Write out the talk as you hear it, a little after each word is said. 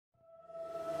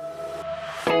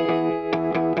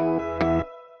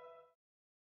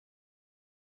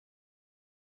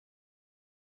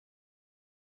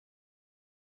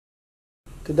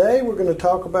Today we're going to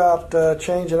talk about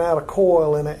changing out a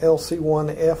coil in a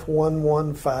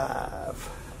LC1F115.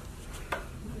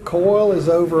 Coil is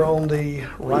over on the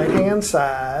right hand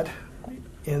side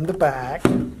in the back.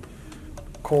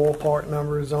 Coil part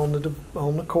number is on the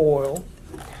coil.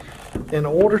 In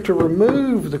order to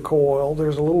remove the coil,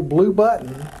 there's a little blue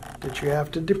button that you have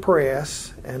to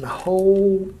depress, and the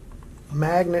whole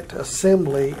magnet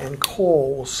assembly and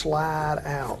coil will slide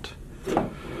out.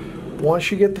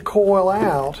 Once you get the coil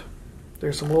out,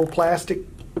 there's some little plastic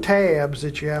tabs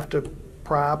that you have to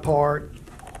pry apart,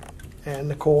 and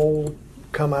the coil will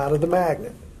come out of the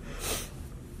magnet.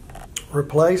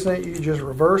 Replacing it, you just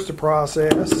reverse the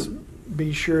process.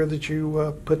 Be sure that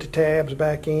you put the tabs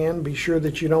back in. Be sure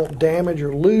that you don't damage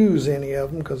or lose any of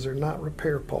them because they're not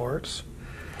repair parts.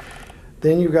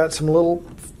 Then you've got some little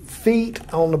feet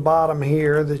on the bottom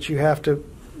here that you have to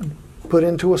put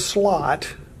into a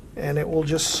slot, and it will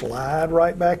just slide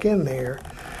right back in there.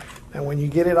 And when you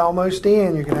get it almost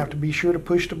in, you're going to have to be sure to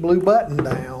push the blue button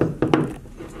down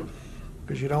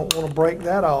because you don't want to break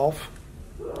that off.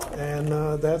 And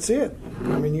that's it.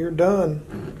 I mean, you're done.